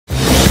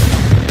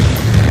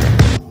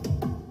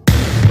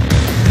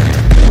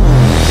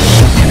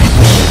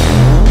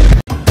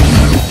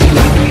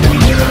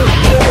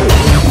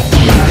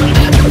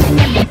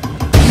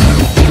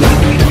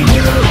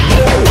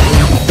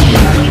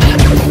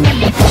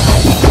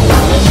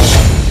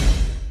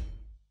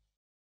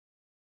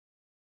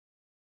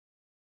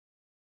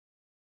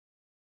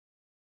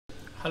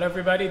Hello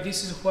everybody,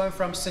 this is Juan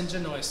from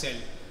Shenzhen OSL.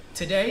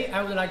 Today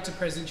I would like to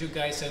present you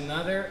guys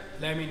another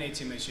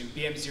laminating machine,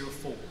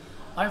 BM04.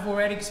 I've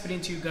already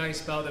explained to you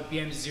guys about the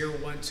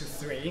BM01 to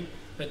 3,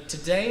 but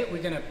today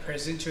we're going to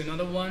present you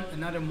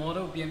another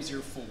model,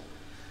 BM04.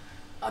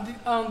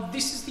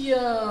 This is the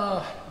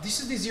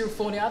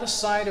 04. On the other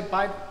side,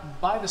 by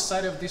the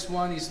side of this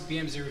one is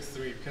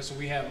BM03, because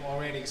we have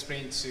already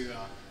explained to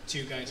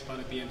you guys about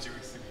the BM03.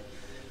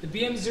 The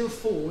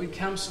BM04, it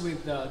comes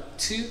with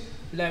two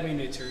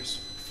laminators.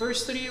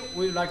 Firstly,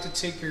 we'd like to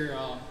take your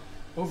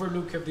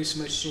overlook of this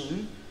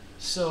machine.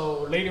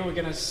 So later we're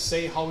gonna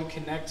say how we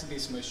connect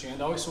this machine,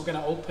 and also we're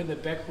gonna open the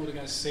back hood. We're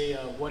gonna say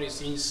what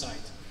is inside.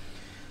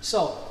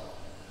 So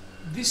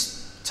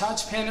this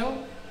touch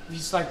panel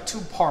is like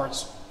two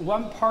parts.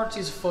 One part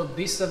is for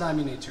this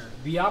laminator.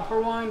 The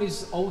upper one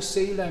is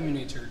OC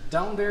laminator.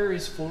 Down there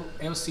is for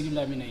LCD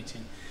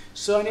laminating.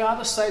 So on the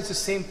other side it's the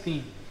same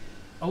thing,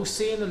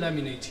 OC and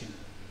laminating.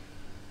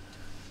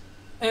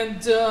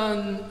 And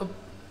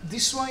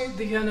this one,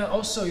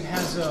 also it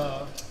has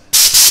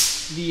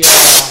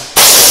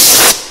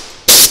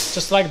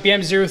just like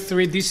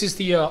BM03, this is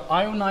the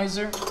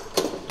ionizer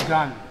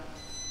gun.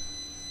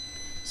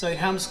 So it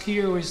comes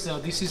here with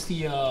this is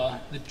the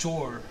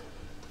drawer.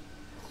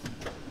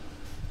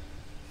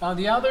 On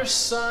the other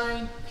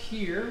side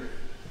here,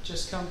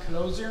 just come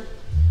closer.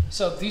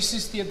 So this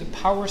is the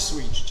power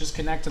switch. Just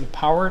connect to the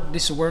power.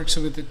 This works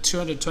with the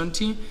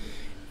 220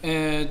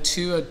 and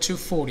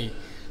 240.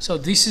 So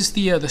this is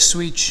the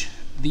switch,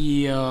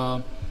 the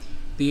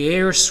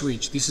air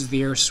switch. This is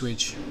the air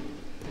switch.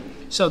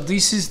 So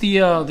this is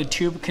the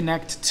tube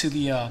connected to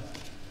the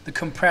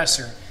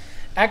compressor.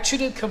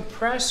 Actually, the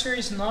compressor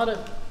is not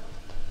a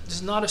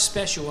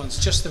special one. It's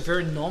just a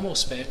very normal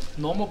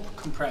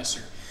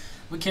compressor.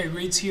 We can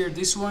read here.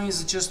 This one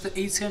is just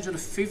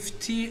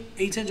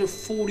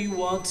 840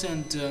 watts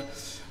and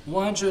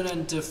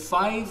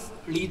 105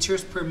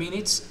 liters per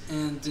minute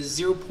and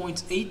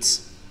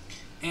 0.8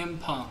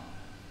 amp.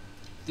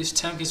 This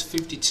tank is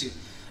 52.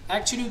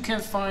 Actually, you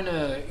can find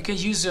you can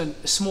use a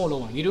smaller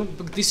one. You don't.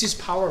 But this is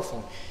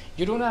powerful.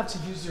 You don't have to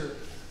use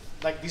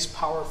like this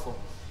powerful.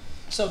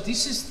 So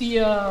this is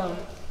the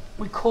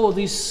we call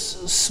this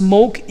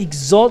smoke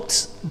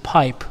exhaust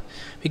pipe,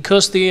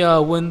 because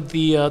when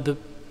the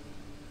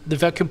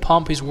vacuum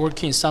pump is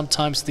working,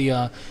 sometimes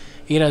it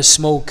has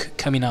smoke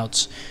coming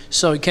out.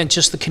 So you can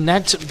just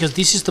connect, because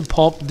this is the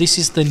pump. This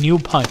is the new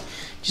pipe.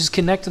 Just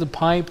connect the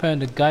pipe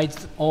and guide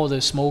all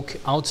the smoke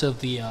out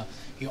of your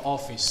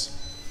office.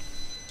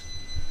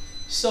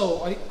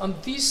 So on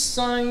this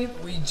side,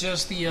 we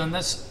just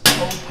let's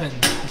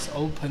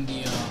open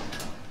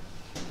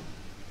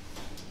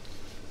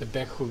the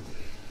back hood.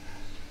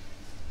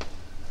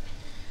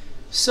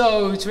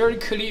 So it's very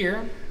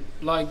clear.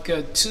 Like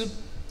two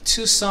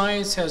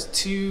sides has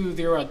two.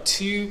 There are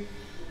two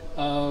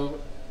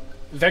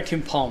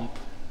vacuum pump.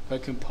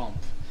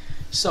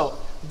 So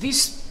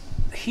this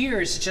here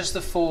is just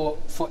for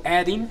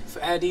adding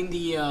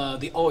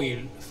the oil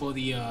for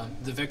the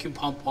vacuum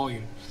pump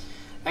oil.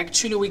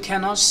 Actually, we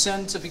cannot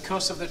send,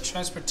 because of the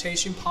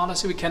transportation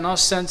policy, we cannot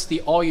send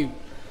the oil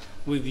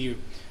with you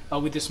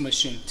with this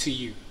machine to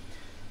you.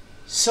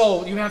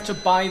 So you have to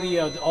buy the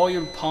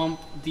oil pump,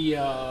 the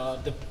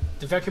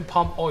vacuum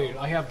pump oil.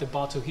 I have the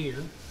bottle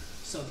here.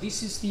 So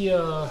this is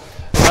the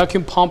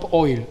vacuum pump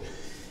oil,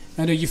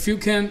 and if you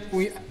can,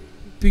 we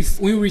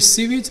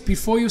receive it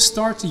before you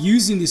start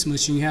using this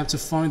machine. You have to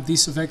find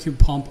this vacuum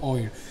pump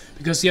oil,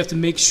 because you have to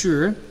make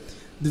sure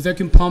the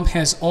vacuum pump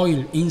has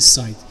oil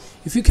inside.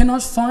 If you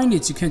cannot find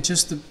it, you can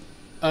just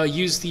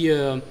use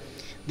the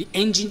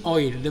engine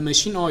oil, the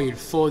machine oil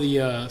for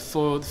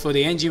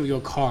the engine of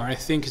your car. I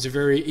think it's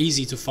very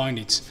easy to find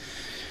it.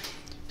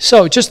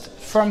 So just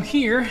from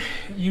here,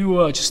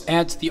 you just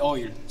add the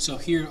oil. So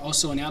here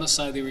also on the other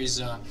side there is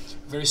a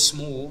very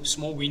small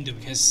window.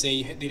 You can say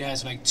it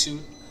has like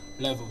two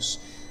levels,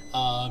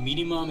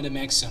 minimum and the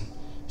maximum,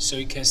 so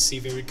you can see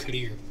very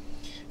clear.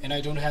 And I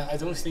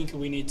don't think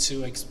we need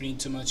to explain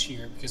too much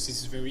here, because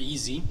this is very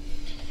easy.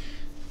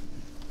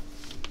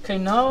 Okay,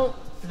 now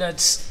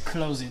let's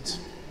close it.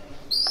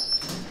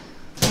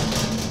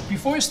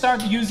 Before you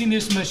start using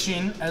this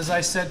machine, as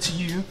I said to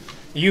you,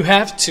 you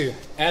have to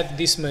add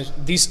this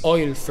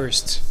oil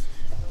first.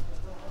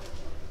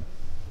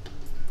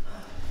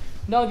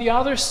 Now the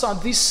other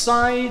side, this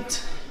side,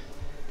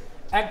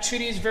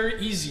 actually is very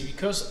easy,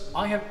 because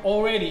I have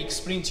already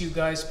explained to you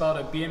guys about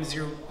a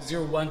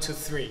BM01 to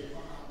 3.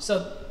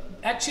 So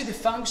actually the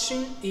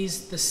function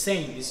is the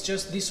same. It's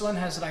just this one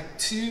has like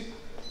two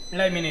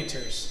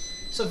laminators.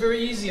 So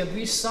very easy. On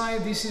this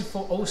side, this is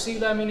for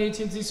OC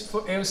laminating, this is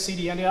for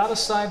LCD. On the other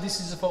side, this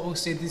is for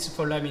OC, this is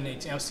for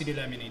laminating, LCD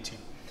laminating.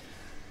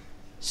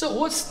 So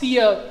what's the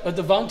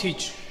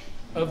advantage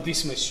of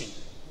this machine?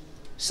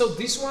 So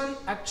this one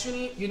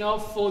actually,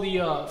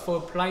 for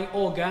applying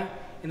organ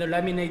and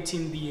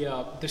laminating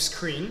the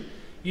screen,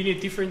 you need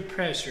different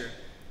pressure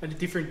at a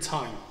different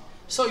time.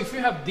 So if you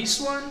have this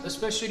one,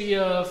 especially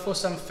for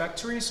some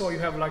factories, or you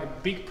have like a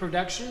big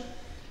production,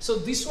 So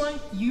this one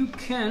you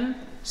can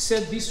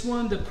set this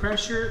one the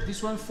pressure,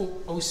 this one for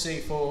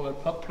for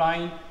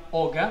applying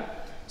Olga.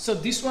 So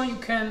this one you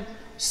can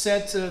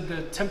set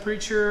the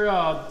temperature,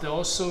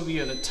 also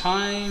the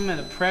time and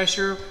the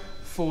pressure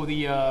for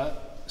the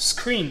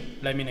screen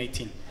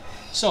laminating.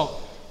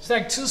 So it's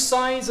like two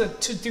sides and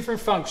two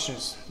different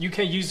functions. You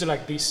can use it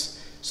like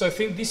this. So I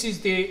think this is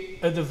the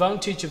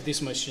advantage of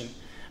this machine.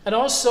 And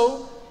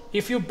also,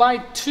 if you buy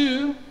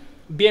two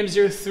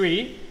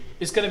BM03,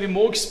 it's going to be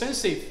more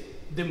expensive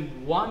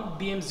than one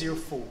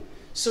BM04.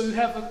 So you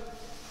have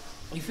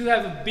if you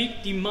have a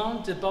big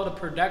demand about the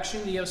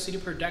production, the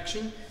LCD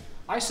production,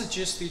 I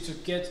suggest you to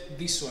get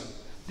this one.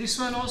 This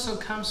one also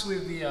comes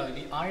with the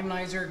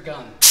ionizer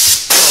gun.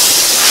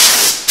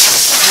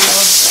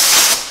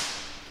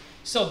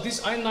 So this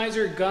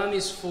ionizer gun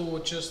is for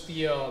just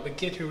the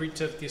getting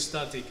rid of the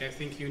static. I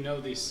think you know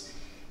this.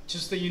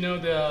 Just that you know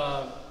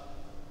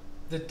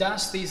the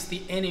dust is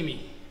the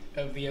enemy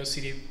of the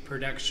LCD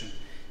production.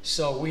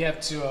 So we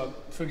have to,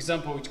 for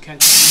example, we can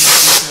just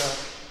use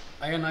this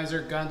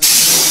ionizer gun to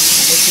clean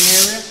the working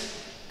area.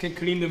 You can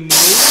clean the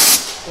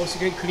mold. Also,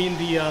 you can clean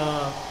the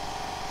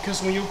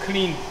because when you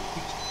clean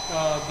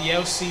the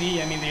LCD,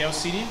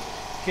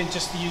 you can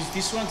just use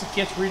this one to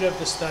get rid of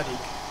the static.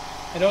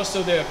 And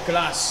also the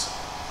glass,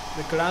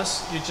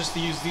 you just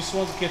use this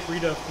one to get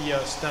rid of the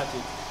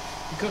static,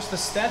 because the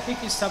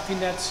static is something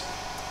that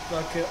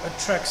like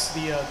attracts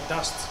the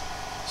dust.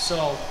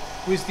 So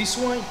with this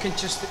one, you can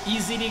just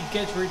easily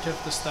get rid of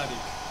the static.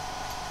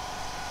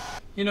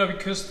 You know,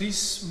 because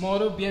this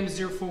model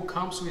BM04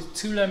 comes with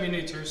two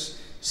laminators,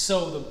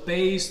 so the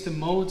base, the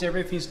mold,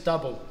 everything is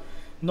double.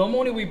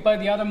 Normally we buy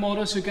the other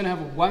models, we're gonna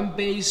have one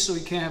base, so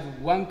we can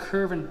have one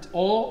curve and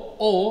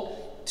or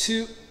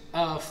two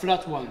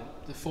flat one.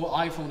 For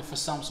iPhone, for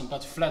Samsung,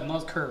 but flat,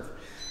 not curve.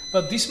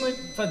 But this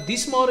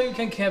model you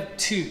can have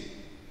two.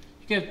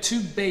 You can have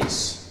two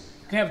base.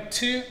 You can have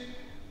two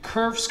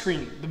curve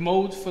screen, the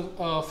mode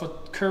for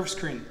curve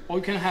screen, or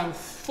you can have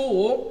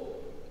four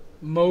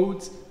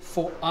modes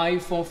for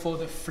iPhone for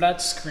the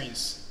flat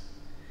screens.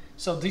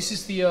 So this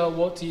is the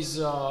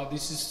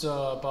this is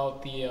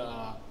about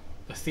the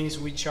things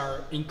which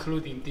are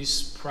included in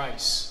this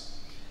price.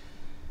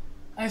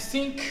 I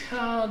think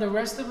the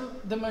rest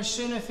of the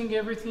machine, I think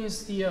everything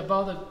is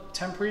about the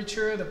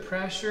temperature, the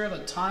pressure,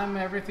 the time,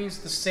 everything is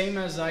the same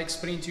as I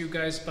explained to you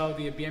guys about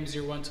the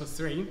BM01 to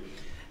 3.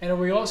 And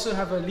we also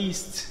have a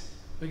list.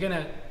 We're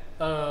gonna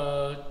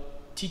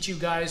teach you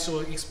guys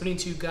or explain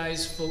to you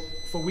guys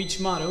for which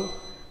model,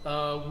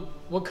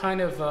 what kind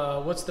of,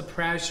 what's the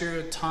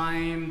pressure,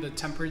 time, the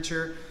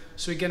temperature.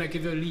 So we're gonna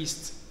give you a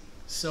list,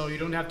 so you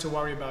don't have to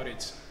worry about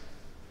it.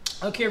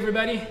 Okay,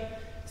 everybody.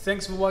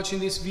 Thanks for watching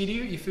this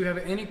video. If you have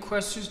any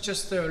questions,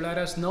 just let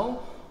us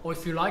know. Or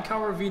if you like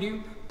our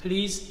video,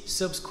 please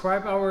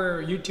subscribe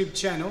our YouTube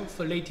channel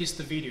for latest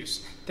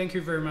videos. Thank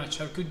you very much.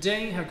 Have a good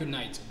day. Have a good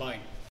night. Bye.